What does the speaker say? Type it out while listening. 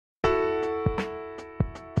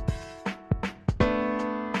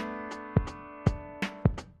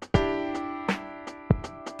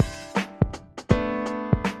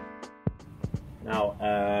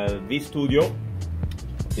VStudio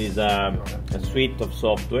is a suite of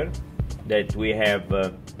software that we have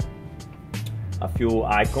a few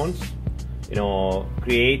icons. You know,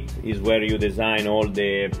 create is where you design all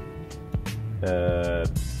the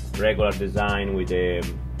regular design with the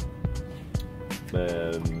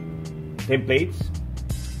templates.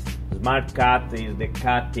 Smart Cut is the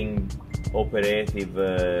cutting operative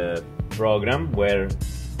program where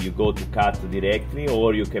you go to cut directly,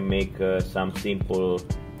 or you can make some simple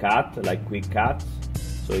cut like quick cuts.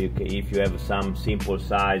 So if you have some simple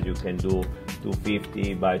size, you can do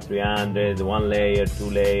 250 by 300, one layer, two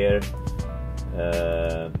layer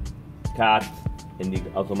cut, and it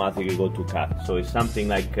automatically go to cut. So it's something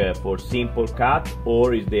like for simple cut,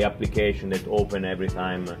 or is the application that open every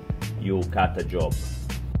time you cut a job.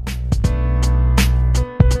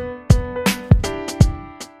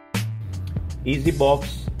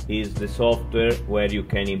 EasyBox is the software where you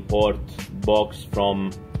can import box from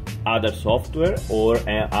other software or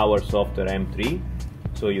our software M3.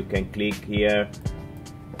 So you can click here,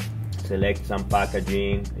 select some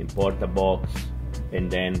packaging, import a box,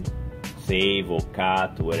 and then save or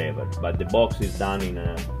cut wherever. But the box is done in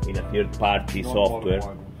a third-party software.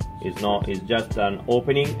 It's just an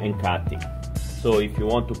opening and cutting. So if you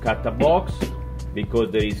want to cut a box,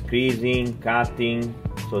 because there is creasing, cutting,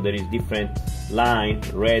 so there is different line.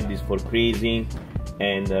 Red is for creasing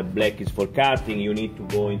and black is for cutting. You need to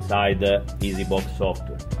go inside the EasyBox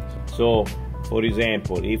software. So for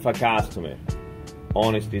example, if a customer,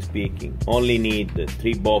 honestly speaking, only need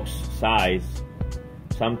 3 box size,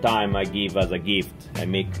 sometime I give as a gift.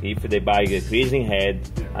 If they buy a creasing head,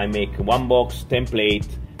 I make 1 box template,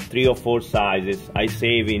 3 or 4 sizes. I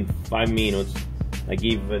save in 5 minutes. I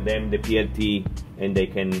give them the PLT and they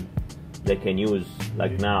can use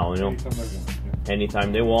like now, you know,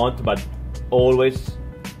 anytime they want, but always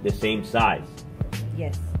the same size.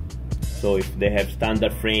 Yes. So if they have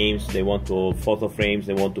standard frames, they want to photo frames,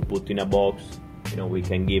 they want to put in a box, you know, we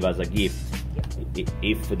can give as a gift.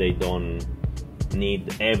 If they don't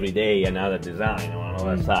need every day another design or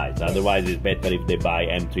another size. Otherwise, it's better if they buy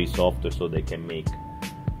M3 software so they can make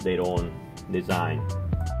their own design.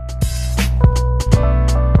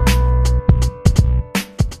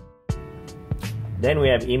 Then we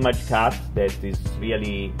have image cut that is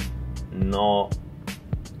really not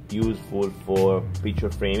useful for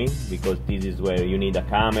picture framing, because this is where you need a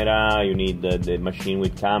camera, you need the machine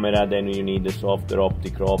with camera, then you need the software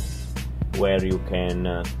OptiCrop where you can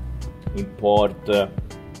import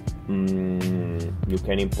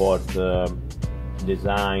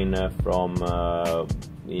design from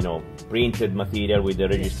you know, printed material with the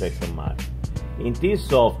registration mark. In this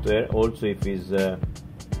software, also if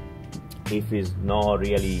it's not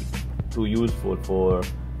really too useful for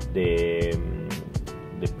the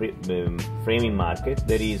framing market,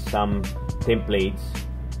 there is some templates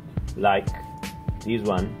like this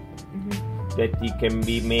one that it can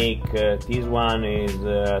be make. This one is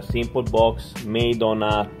a simple box made on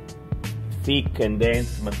a thick and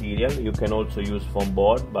dense material. You can also use foam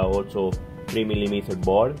board, but also 3mm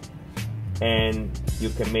board, and you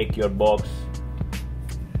can make your box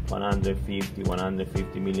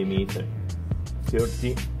 150mm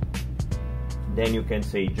 30. Then you can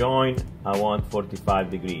say join, I want 45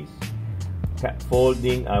 degrees.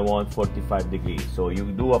 Folding, I want 45 degrees. So you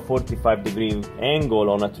do a 45-degree angle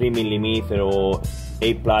on a 3mm or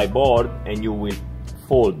 8-ply board and you will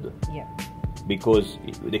fold. Yeah. Because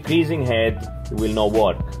the creasing head will not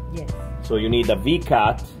work. Yes. So you need a V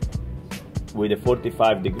cut with a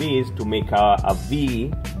 45 degrees to make a V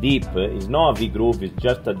deep. It's not a V groove, it's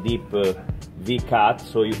just a deep V cut,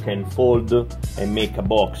 so you can fold and make a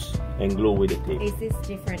box and glue with the tape. Is this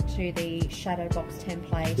different to the shadow box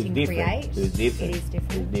template in different. Create? It's different. It is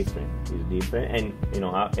different. It's different. It's different. And you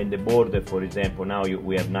know, and the border, for example, now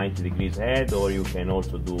we have 90 degrees head, or you can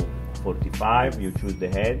also do 45. You choose the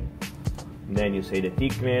head, and then you say the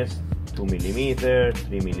thickness, 2mm,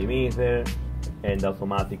 3mm, and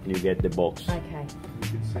automatically you get the box. Okay. You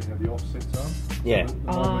can see how the offsets are. Yeah.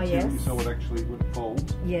 So yes. So it actually would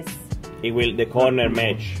fold. Yes. It will, the corner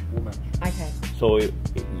match. Will match. Okay. So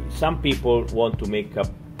some people want to make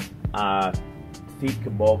a thick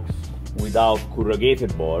box without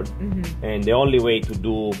corrugated board, and the only way to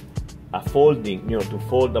do a folding, you know, to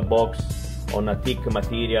fold the box on a thick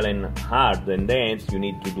material and hard and dense, you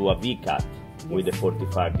need to do a V cut with the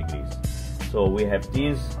 45 degrees. So we have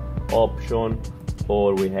this option,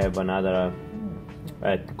 or we have another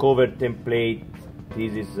cover template.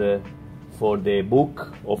 This is for the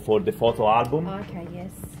book or for the photo album. Okay,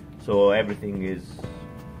 yes. So everything is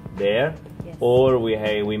there. Yes. Or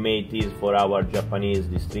we made this for our Japanese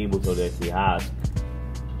distributor that we asked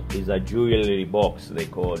is a jewelry box, they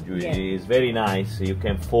call jewelry. Yeah. It's very nice. You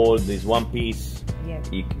can fold this one piece. Yeah.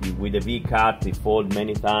 With the V cut, it fold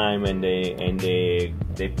many times, and they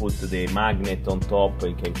put the magnet on top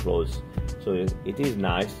and can close. So it is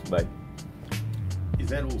nice, but Is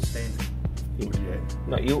that all standard? What do you have?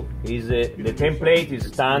 no, the template is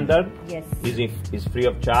standard. Yes. Is free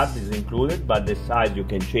of charge, is included, but the size you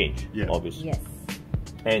can change, Yeah. obviously. Yes.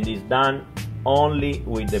 And it's done only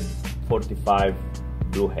with the 45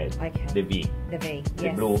 blue head, Okay. the V, The V. the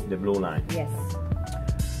Yes. blue line. Yes.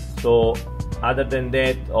 So other than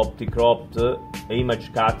that, OptiCropped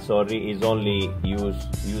image cut, is only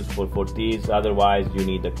useful for this. Otherwise, you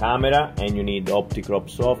need a camera and you need OptiCrop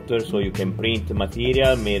software, so you can print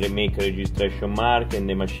material, make a registration mark, and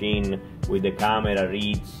the machine with the camera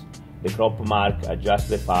reads the crop mark, adjust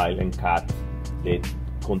the file, and cut the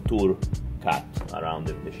contour cut around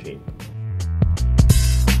the shape.